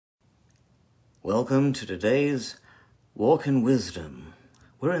Welcome to today's Walk in Wisdom.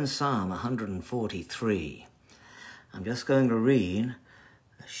 We're in Psalm 143. I'm just going to read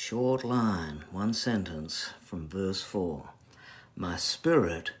a short line, one sentence from verse 4. My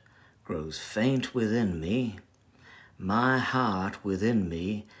spirit grows faint within me. My heart within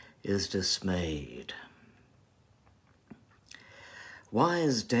me is dismayed. Why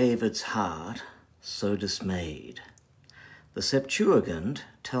is David's heart so dismayed? The Septuagint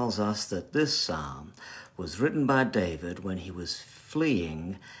tells us that this psalm was written by David when he was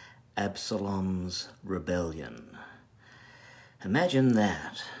fleeing Absalom's rebellion. Imagine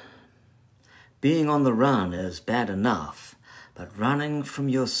that. Being on the run is bad enough, but running from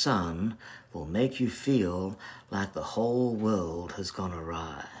your son will make you feel like the whole world has gone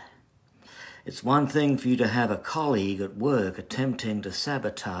awry. It's one thing for you to have a colleague at work attempting to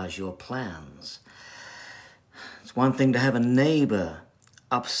sabotage your plans. It's one thing to have a neighbor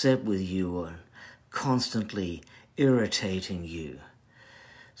upset with you and constantly irritating you.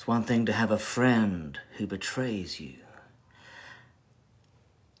 It's one thing to have a friend who betrays you.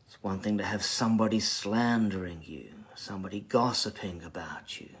 It's one thing to have somebody slandering you, somebody gossiping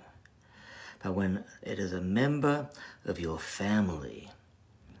about you. But when it is a member of your family,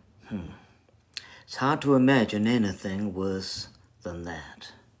 it's hard to imagine anything worse than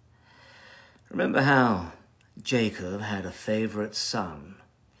that. Remember how Jacob had a favorite son,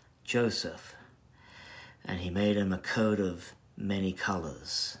 Joseph, and he made him a coat of many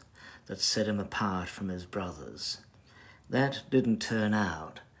colors that set him apart from his brothers. That didn't turn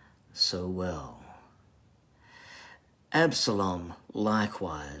out so well. Absalom,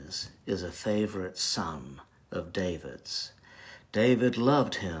 likewise, is a favorite son of David's. David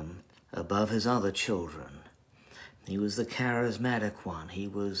loved him above his other children. He was the charismatic one. He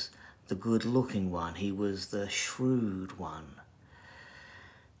was the good-looking one. He was the shrewd one.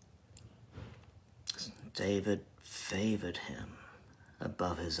 David favored him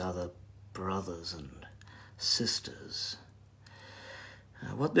above his other brothers and sisters.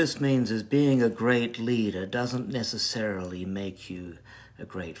 What this means is being a great leader doesn't necessarily make you a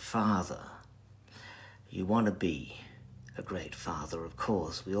great father. You want to be a great father, of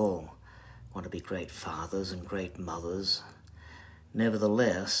course. We all want to be great fathers and great mothers.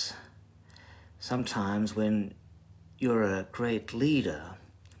 Nevertheless, sometimes when you're a great leader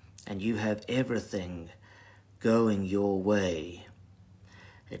and you have everything going your way,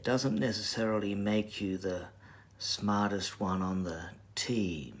 it doesn't necessarily make you the smartest one on the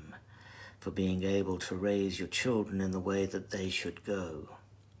team for being able to raise your children in the way that they should go.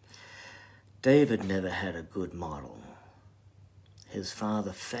 David never had a good model. His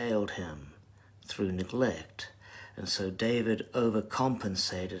father failed him through neglect. And so David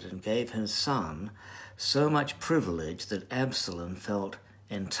overcompensated and gave his son so much privilege that Absalom felt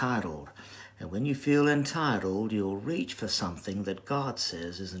entitled. And when you feel entitled, you'll reach for something that God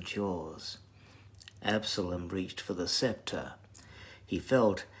says isn't yours. Absalom reached for the scepter. He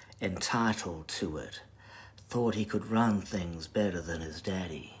felt entitled to it, thought he could run things better than his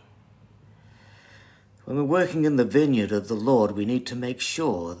daddy. When we're working in the vineyard of the Lord, we need to make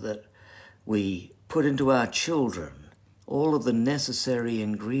sure that we put into our children all of the necessary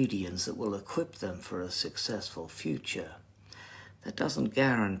ingredients that will equip them for a successful future. That doesn't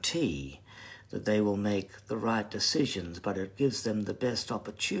guarantee that they will make the right decisions, but it gives them the best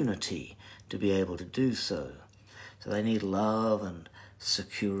opportunity to be able to do so. So they need love and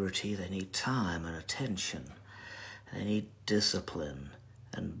security, they need time and attention, they need discipline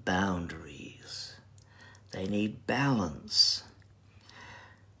and boundaries, they need balance.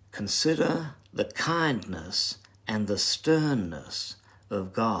 Consider the kindness and the sternness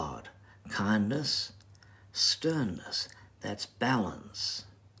of God. Kindness, sternness, that's balance.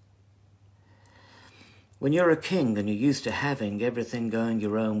 When you're a king and you're used to having everything going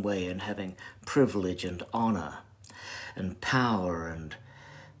your own way and having privilege and honor and power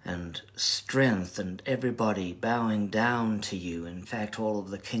and strength and everybody bowing down to you, in fact all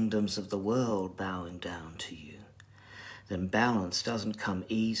of the kingdoms of the world bowing down to you, then balance doesn't come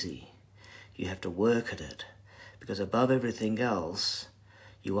easy. You have to work at it, because above everything else,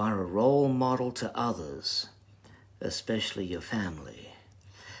 you are a role model to others, especially your family.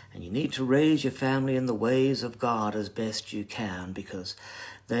 And you need to raise your family in the ways of God as best you can, because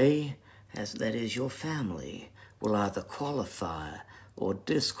they, as that is your family, will either qualify or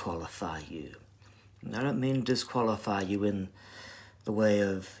disqualify you. And I don't mean disqualify you in the way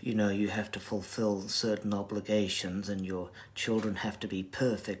of, you have to fulfill certain obligations and your children have to be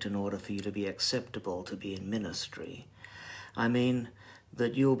perfect in order for you to be acceptable to be in ministry. I mean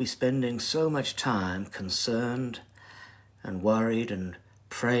that you'll be spending so much time concerned and worried and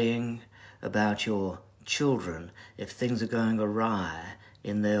praying about your children if things are going awry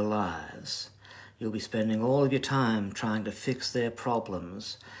in their lives. You'll be spending all of your time trying to fix their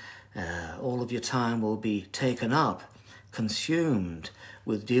problems. All of your time will be taken up, consumed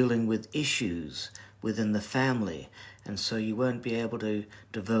with dealing with issues within the family, and so you won't be able to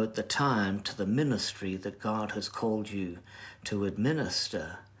devote the time to the ministry that God has called you to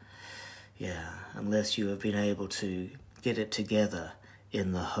administer. Unless you have been able to get it together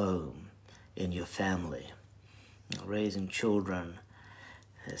in the home, in your family. Raising children,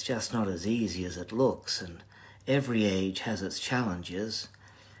 it's just not as easy as it looks, and every age has its challenges.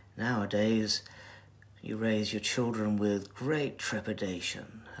 Nowadays, you raise your children with great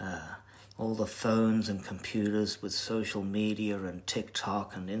trepidation. All the phones and computers with social media and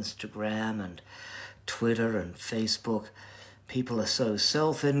TikTok and Instagram and Twitter and Facebook. People are so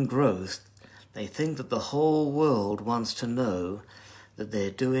self-engrossed, they think that the whole world wants to know that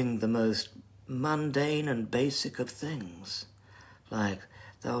they're doing the most mundane and basic of things. Like,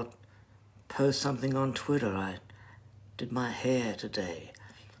 they'll post something on Twitter, I did my hair today.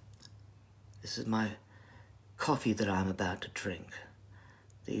 This is my coffee that I'm about to drink.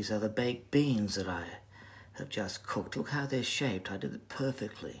 These are the baked beans that I have just cooked. Look how they're shaped. I did it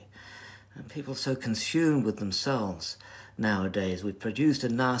perfectly. And people are so consumed with themselves nowadays. We've produced a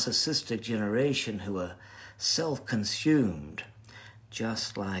narcissistic generation who are self-consumed,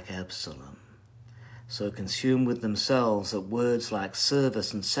 just like Absalom. So consumed with themselves that words like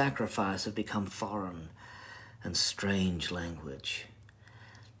service and sacrifice have become foreign and strange language.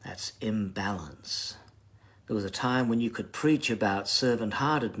 That's imbalance. There was a time when you could preach about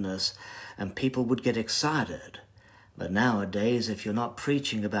servant-heartedness and people would get excited. But nowadays, if you're not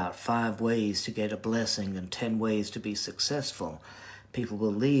preaching about 5 ways to get a blessing and 10 ways to be successful, people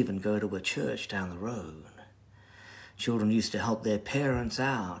will leave and go to a church down the road. Children used to help their parents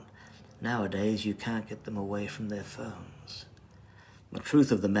out. Nowadays, you can't get them away from their phones. The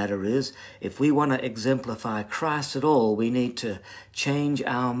truth of the matter is, if we want to exemplify Christ at all, we need to change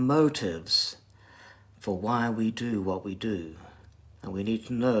our motives for why we do what we do. And we need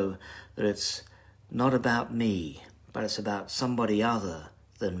to know that it's not about me, but it's about somebody other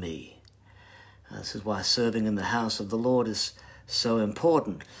than me. This is why serving in the house of the Lord is so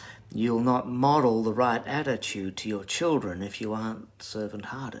important. You'll not model the right attitude to your children if you aren't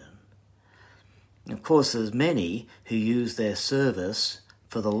servant-hearted. Of course, there's many who use their service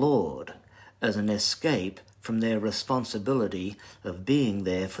for the Lord as an escape from their responsibility of being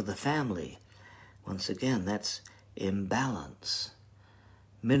there for the family. Once again, that's imbalance.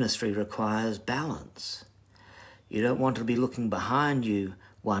 Ministry requires balance. You don't want to be looking behind you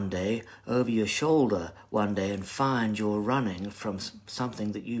one day, over your shoulder one day, and find you're running from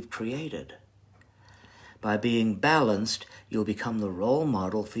something that you've created. By being balanced, you'll become the role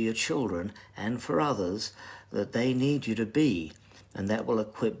model for your children and for others that they need you to be, and that will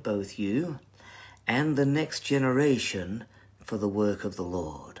equip both you and the next generation for the work of the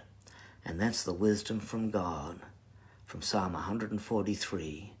Lord. And that's the wisdom from God, from Psalm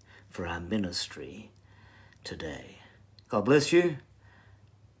 143, for our ministry today. God bless you.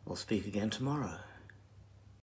 We'll speak again tomorrow.